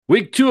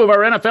Week two of our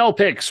NFL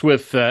picks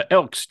with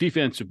Elks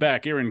defensive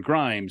back Aaron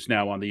Grimes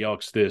now on the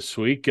Elks this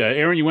week.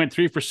 Aaron, you went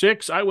 3 for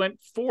 6. I went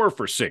 4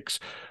 for 6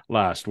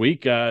 last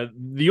week.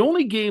 The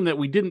only game that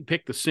we didn't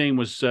pick the same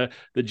was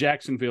the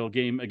Jacksonville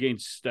game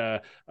against who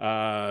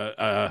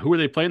were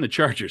they playing? The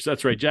Chargers.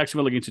 That's right,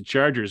 Jacksonville against the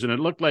Chargers. And it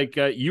looked like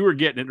you were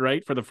getting it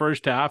right for the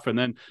first half, and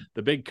then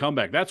the big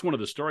comeback. That's one of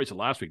the stories of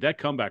last week. That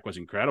comeback was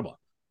incredible.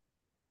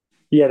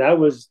 Yeah, that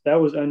was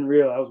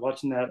unreal. I was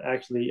watching that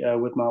actually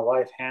with my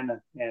wife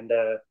Hannah, and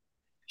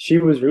she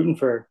was rooting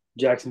for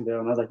Jacksonville,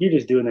 and I was like, "You're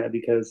just doing that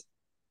because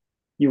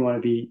you want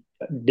to be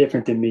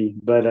different than me."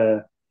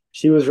 But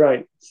she was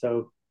right.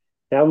 So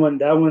that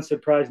one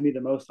surprised me the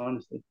most,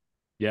 honestly.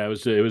 Yeah,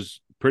 it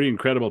was pretty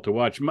incredible to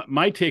watch.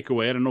 My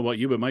takeaway, I don't know about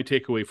you, but my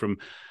takeaway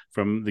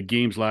from the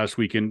games last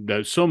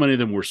weekend, so many of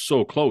them were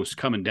so close,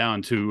 coming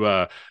down to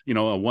a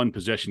one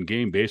possession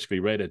game, basically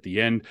right at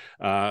the end.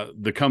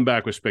 The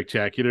comeback was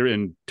spectacular,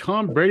 and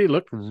Tom Brady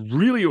looked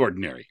really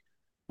ordinary.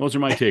 Those are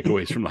my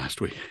takeaways from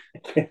last week.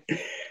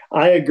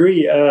 I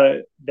agree.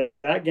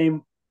 That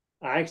game,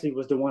 I actually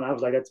was the one I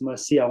was like, "That's a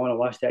must see. I want to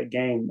watch that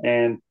game."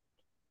 And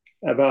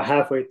about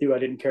halfway through, I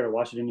didn't care to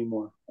watch it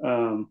anymore.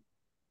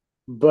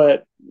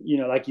 But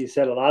like you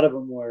said, a lot of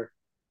them were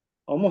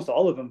almost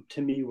all of them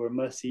to me were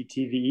must see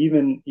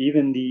TV.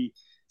 Even the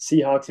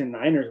Seahawks and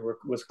Niners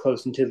was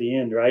close until the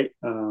end, right?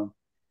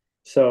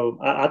 So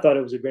I thought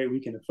it was a great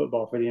weekend of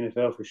football for the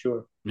NFL for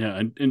sure.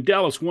 Yeah, and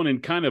Dallas won in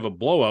kind of a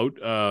blowout,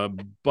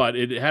 but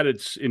it had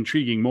its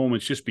intriguing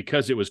moments just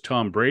because it was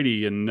Tom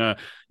Brady, and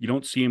you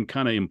don't see him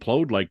kind of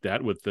implode like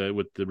that with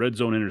the red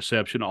zone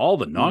interception, all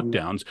the Mhm.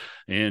 knockdowns,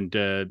 and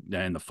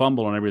the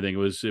fumble and everything.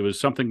 It was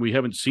something we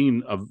haven't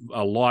seen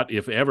a lot,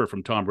 if ever,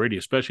 from Tom Brady,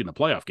 especially in the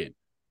playoff game.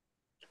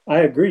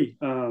 I agree.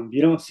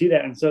 You don't see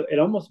that, and so it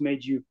almost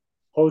made you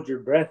hold your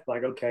breath,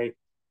 like, okay,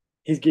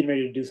 he's getting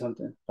ready to do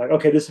something. Like,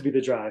 okay, this will be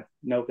the drive.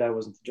 Nope, that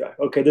wasn't the drive.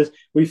 Okay, this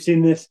we've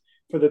seen this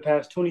for the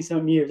past 20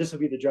 some years. This will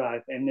be the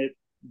drive, and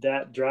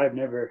that drive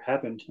never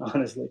happened,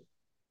 honestly.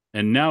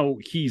 And now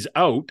he's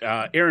out.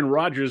 Aaron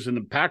Rodgers and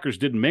the Packers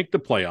didn't make the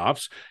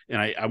playoffs, and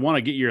I want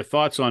to get your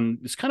thoughts on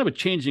it's kind of a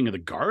changing of the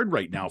guard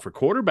right now for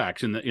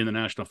quarterbacks in the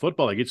National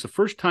Football League. It's the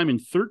first time in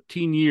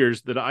 13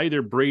 years that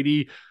either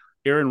Brady,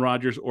 Aaron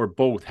Rodgers, or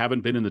both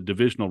haven't been in the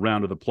divisional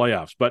round of the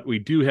playoffs. But we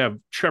do have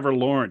Trevor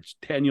Lawrence,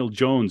 Daniel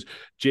Jones,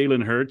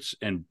 Jalen Hurts,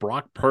 and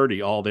Brock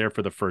Purdy all there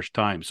for the first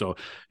time. So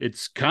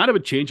it's kind of a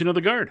changing of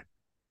the guard.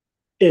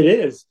 It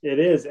is,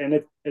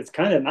 and it's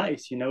kind of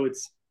nice.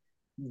 It's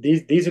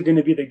these are going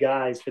to be the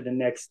guys for the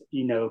next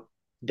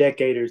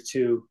decade or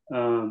two.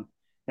 And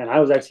I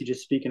was actually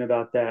just speaking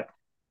about that.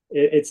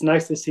 It's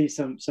nice to see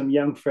some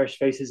young, fresh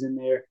faces in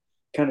there,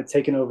 kind of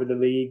taking over the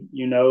league.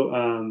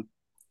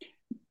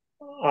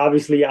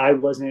 Obviously, I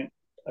wasn't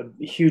a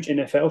huge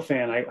NFL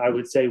fan. I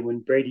would say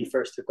when Brady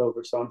first took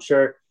over, so I'm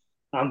sure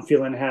I'm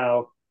feeling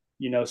how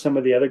some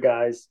of the other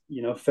guys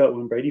felt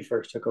when Brady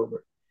first took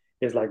over.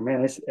 It's like,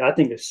 man, I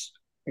think it's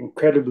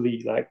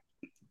incredibly like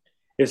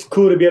it's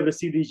cool to be able to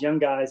see these young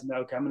guys and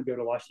okay, I'm going to be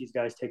able to watch these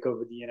guys take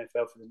over the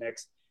NFL for the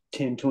next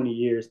 10, 20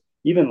 years.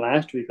 Even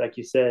last week, like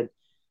you said,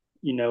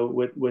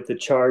 with the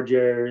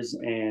Chargers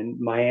and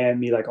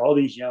Miami, like all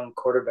these young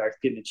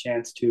quarterbacks getting a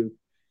chance to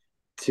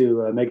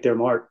make their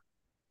mark.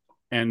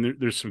 And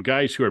there's some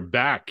guys who are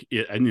back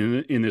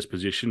in this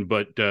position,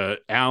 but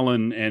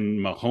Allen and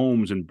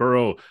Mahomes and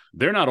Burrow,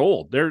 they're not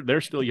old. They're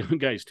still young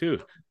guys too.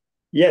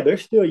 Yeah, they're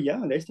still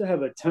young. They still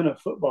have a ton of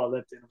football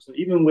left in them. So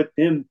even with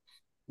them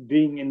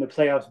being in the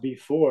playoffs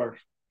before,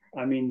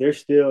 I mean,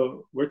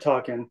 we're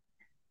talking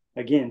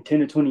again 10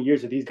 to 20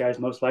 years of these guys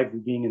most likely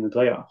being in the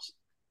playoffs.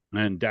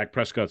 And Dak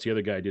Prescott's the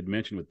other guy I did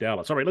mention with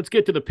Dallas. All right, let's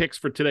get to the picks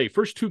for today.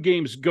 First two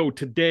games go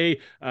today.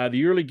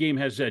 The early game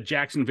has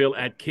Jacksonville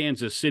at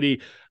Kansas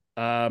City.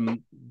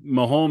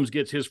 Mahomes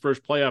gets his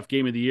first playoff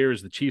game of the year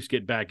as the Chiefs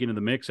get back into the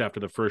mix after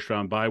the first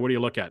round bye. What do you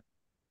look at?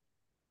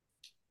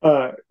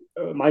 Uh,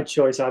 my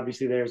choice,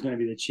 obviously, there is going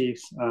to be the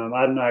Chiefs.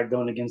 I'm not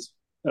going against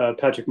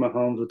Patrick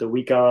Mahomes with the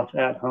week off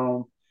at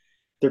home.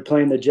 They're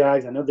playing the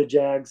Jags. I know the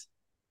Jags.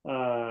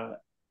 Uh,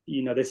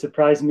 they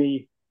surprised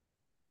me.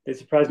 They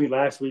surprised me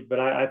last week, but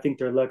I think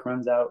their luck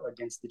runs out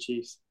against the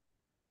Chiefs.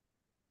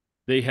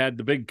 They had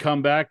the big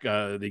comeback.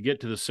 They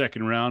get to the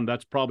second round.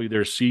 That's probably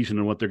their season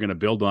and what they're going to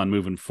build on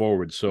moving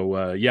forward.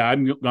 So, yeah,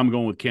 I'm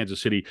going with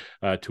Kansas City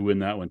to win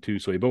that one too.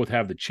 So we both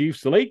have the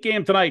Chiefs. The late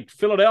game tonight,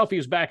 Philadelphia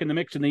is back in the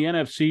mix in the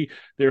NFC.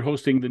 They're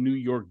hosting the New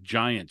York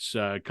Giants.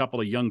 A couple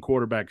of young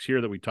quarterbacks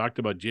here that we talked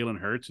about, Jalen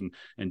Hurts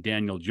and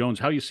Daniel Jones.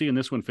 How are you seeing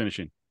this one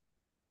finishing?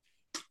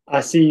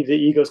 I see the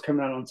Eagles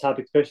coming out on top,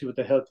 especially with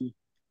the healthy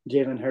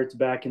Jalen Hurts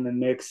back in the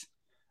mix.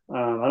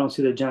 I don't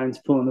see the Giants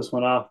pulling this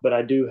one off, but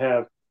I do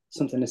have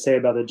something to say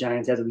about the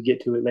Giants as we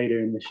get to it later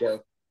in the show.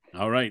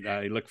 All right,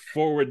 I look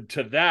forward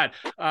to that.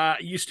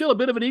 You still a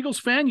bit of an Eagles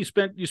fan? You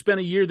spent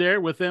a year there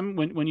with them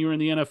when you were in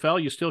the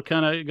NFL. You still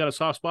kind of got a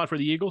soft spot for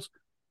the Eagles?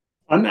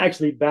 I'm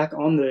actually back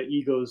on the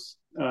Eagles,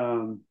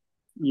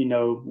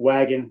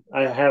 wagon.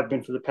 I have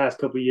been for the past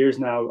couple of years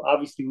now.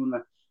 Obviously,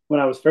 when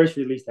I was first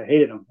released, I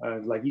hated them. I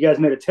was like, "You guys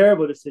made a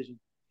terrible decision,"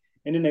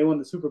 and then they won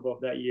the Super Bowl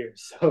that year.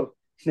 So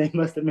they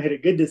must have made a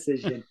good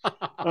decision.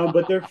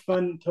 But they're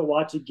fun to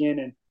watch again.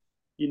 And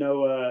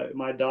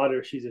my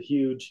daughter, she's a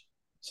huge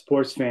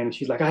sports fan, and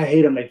she's like, "I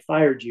hate them. They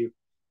fired you."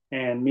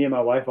 And me and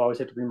my wife always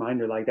have to remind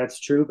her, like, that's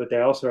true, but they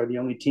also are the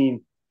only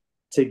team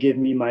to give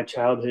me my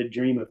childhood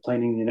dream of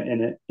playing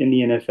in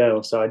the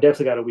NFL. So I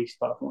definitely got a weak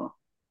spot for them.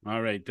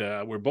 All right.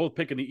 We're both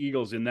picking the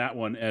Eagles in that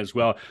one as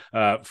well.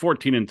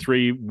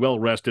 14-3, well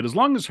rested. As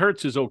long as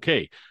Hurts is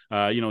okay.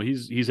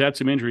 He's had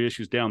some injury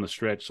issues down the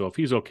stretch. So if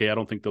he's okay, I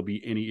don't think there'll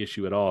be any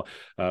issue at all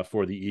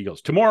for the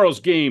Eagles. Tomorrow's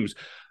games.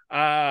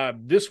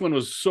 This one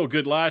was so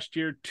good last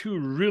year. Two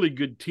really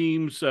good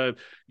teams.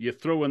 You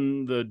throw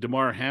in the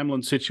Damar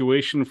Hamlin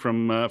situation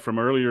from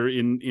earlier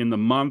in the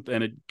month,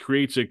 and it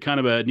creates a kind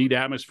of a neat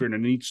atmosphere and a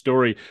neat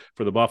story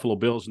for the Buffalo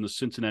Bills and the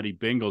Cincinnati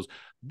Bengals.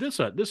 This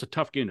a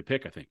tough game to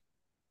pick, I think.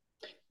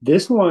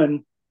 This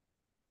one,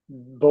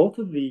 both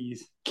of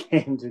these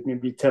games are going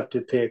to be tough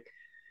to pick.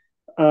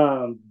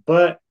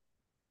 But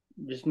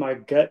just my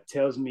gut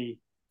tells me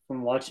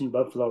from watching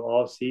Buffalo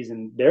all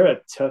season, they're a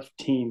tough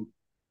team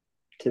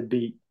to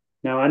beat.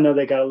 Now, I know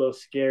they got a little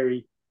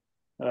scary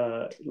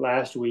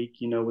last week,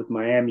 with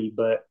Miami,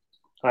 but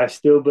I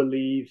still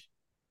believe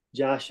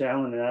Josh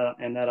Allen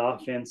and that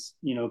offense,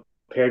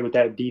 paired with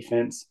that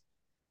defense,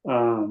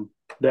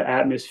 the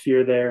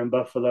atmosphere there in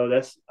Buffalo,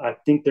 I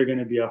think they're going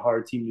to be a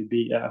hard team to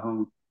beat at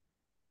home.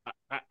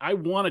 I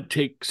want to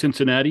take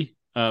Cincinnati,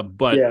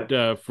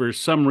 but for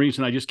some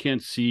reason I just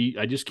can't see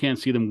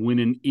them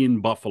winning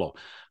in Buffalo.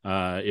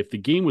 If the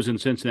game was in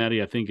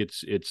Cincinnati, I think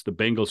it's the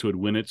Bengals who would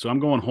win it. So I'm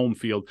going home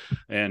field,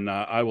 and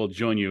I will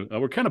join you.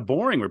 We're kind of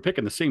boring. We're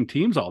picking the same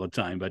teams all the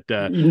time, but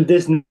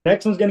this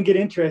next one's going to get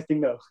interesting,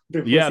 though.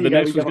 The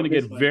next one's going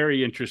to get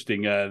very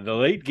interesting. The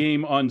late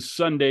game on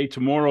Sunday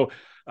tomorrow.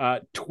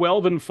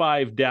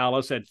 12-5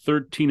 Dallas at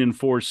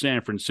 13-4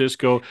 San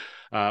Francisco.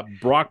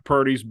 Brock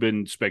Purdy's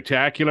been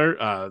spectacular.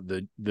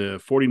 The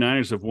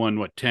 49ers have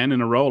won 10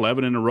 in a row,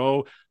 11 in a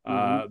row.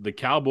 The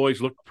Cowboys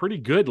looked pretty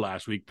good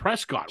last week.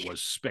 Prescott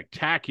was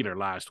spectacular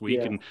last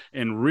week,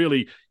 and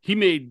really he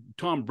made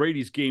Tom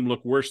Brady's game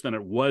look worse than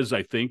it was,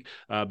 I think,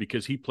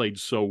 because he played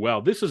so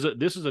well. This is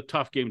a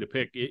tough game to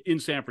pick in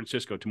San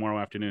Francisco tomorrow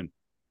afternoon.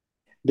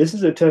 This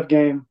is a tough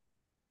game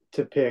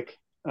to pick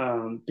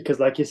because,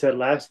 like you said,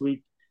 last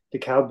week the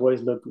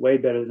Cowboys looked way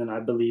better than I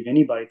believe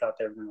anybody thought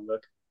they were going to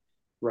look,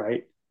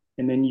 right?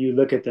 And then you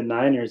look at the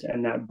Niners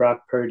and that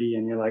Brock Purdy,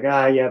 and you're like,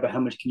 yeah, but how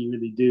much can he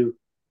really do?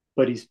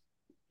 But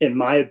in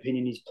my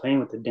opinion, he's playing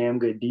with a damn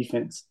good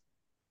defense,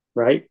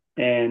 right?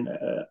 And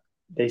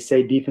they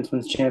say defense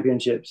wins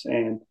championships,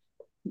 and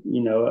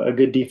a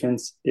good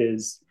defense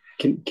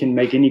can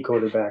make any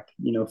quarterback,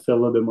 feel a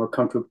little bit more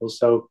comfortable.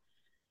 So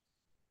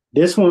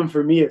this one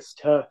for me is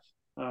tough.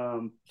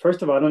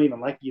 First of all, I don't even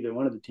like either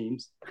one of the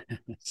teams.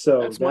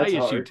 So that's my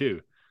issue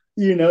too.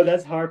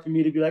 That's hard for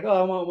me to be like,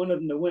 I want one of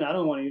them to win. I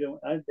don't want either.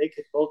 They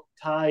could both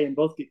tie and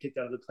both get kicked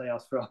out of the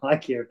playoffs for all I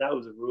care if that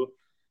was a rule.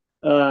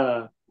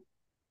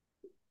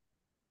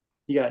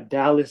 You got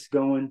Dallas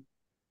going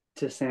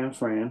to San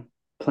Fran,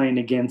 playing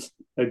against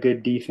a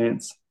good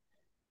defense.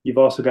 You've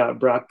also got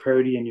Brock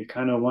Purdy, and you're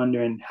kind of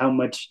wondering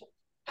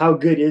how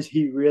good is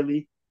he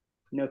really?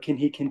 Can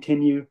he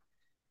continue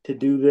to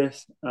do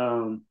this?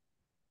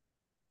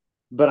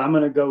 But I'm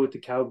going to go with the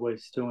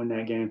Cowboys to win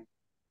that game.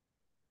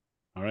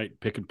 All right,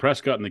 picking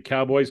Prescott and the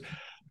Cowboys.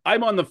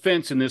 I'm on the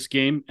fence in this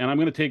game, and I'm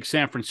going to take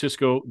San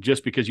Francisco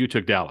just because you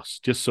took Dallas.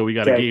 Just so we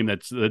got a game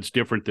that's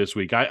different this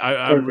week.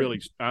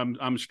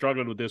 I'm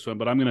struggling with this one,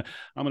 but I'm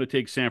gonna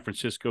take San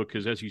Francisco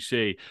because, as you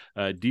say,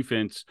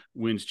 defense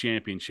wins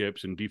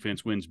championships and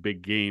defense wins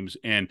big games,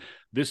 and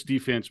this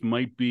defense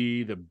might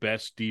be the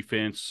best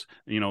defense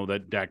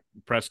that Dak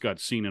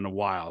Prescott's seen in a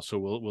while. So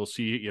we'll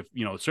see if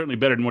it's certainly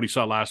better than what he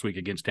saw last week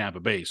against Tampa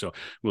Bay. So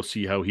we'll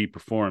see how he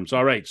performs.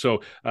 All right,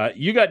 so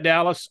you got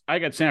Dallas, I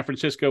got San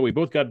Francisco, we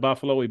both got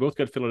Buffalo. We both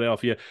got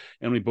Philadelphia,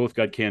 and we both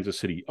got Kansas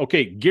City.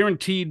 Okay,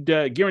 guaranteed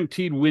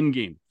win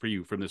game for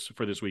you for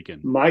this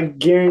weekend. My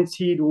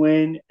guaranteed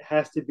win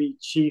has to be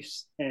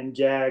Chiefs and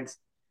Jags.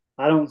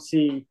 I don't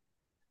see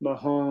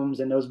Mahomes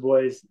and those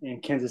boys in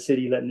Kansas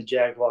City letting the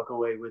Jags walk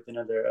away with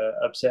another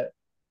upset.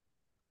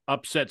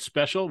 Upset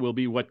special will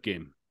be what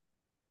game?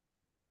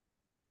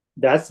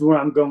 That's where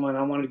I'm going.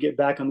 I want to get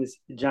back on this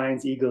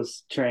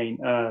Giants-Eagles train.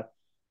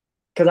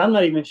 Because I'm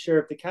not even sure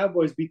if the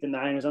Cowboys beat the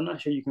Niners. I'm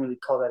not sure you can really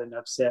call that an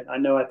upset.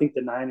 I think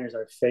the Niners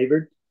are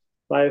favored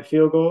by a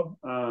field goal,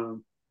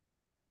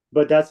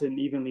 but that's an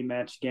evenly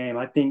matched game.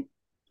 I think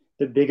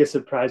the biggest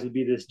surprise would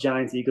be this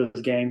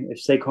Giants-Eagles game.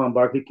 If Saquon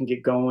Barkley can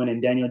get going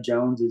and Daniel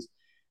Jones is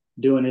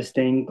doing his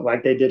thing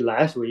like they did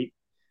last week.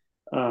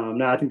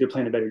 Now I think they're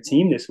playing a better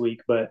team this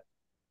week, but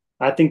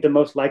I think the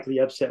most likely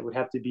upset would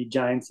have to be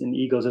Giants and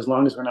Eagles, as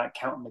long as we're not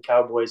counting the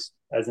Cowboys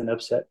as an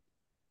upset.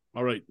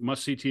 All right,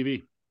 must-see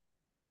TV.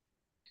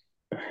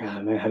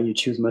 Oh, man, how do you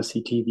choose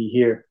must-see TV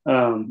here?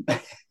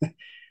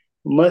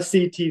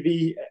 Must-see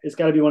TV, it's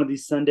got to be one of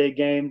these Sunday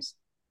games.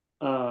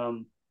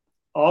 I'll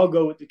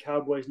go with the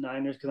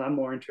Cowboys-Niners because I'm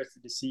more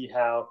interested to see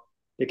how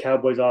the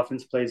Cowboys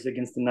offense plays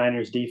against the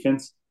Niners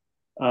defense.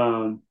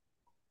 Um,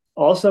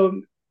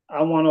 Also,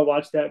 I want to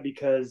watch that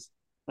because,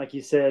 like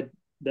you said,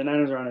 the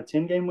Niners are on a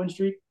 10-game win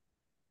streak.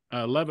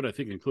 11, I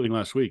think, including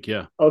last week.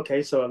 Yeah.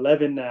 Okay, so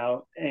 11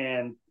 now.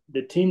 And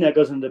the team that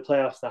goes into the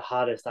playoffs the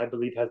hottest, I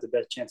believe, has the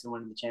best chance of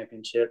winning the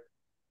championship.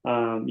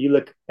 You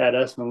look at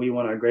us when we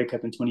won our Grey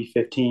Cup in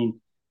 2015,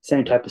 same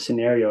Yep. type of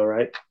scenario,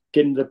 right?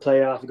 Getting to the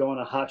playoffs, go on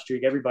a hot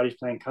streak, everybody's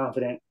playing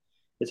confident.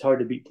 It's hard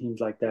to beat teams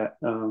like that.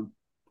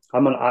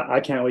 I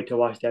can't wait to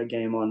watch that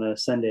game on a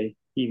Sunday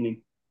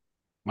evening.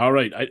 All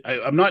right.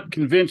 I'm not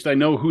convinced I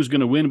know who's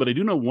going to win, but I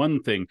do know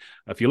one thing.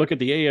 If you look at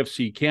the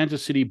AFC,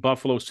 Kansas City,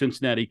 Buffalo,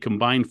 Cincinnati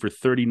combined for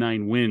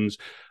 39 wins.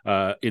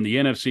 In the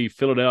NFC,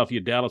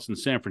 Philadelphia, Dallas, and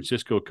San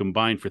Francisco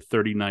combined for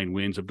 39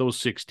 wins. Of those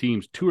 6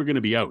 teams, 2 are going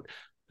to be out.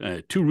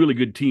 2 really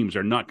good teams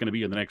are not going to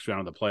be in the next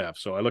round of the playoffs.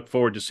 So I look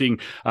forward to seeing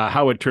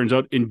how it turns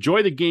out.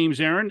 Enjoy the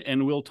games, Aaron,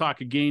 and we'll talk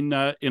again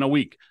in a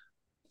week.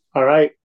 All right.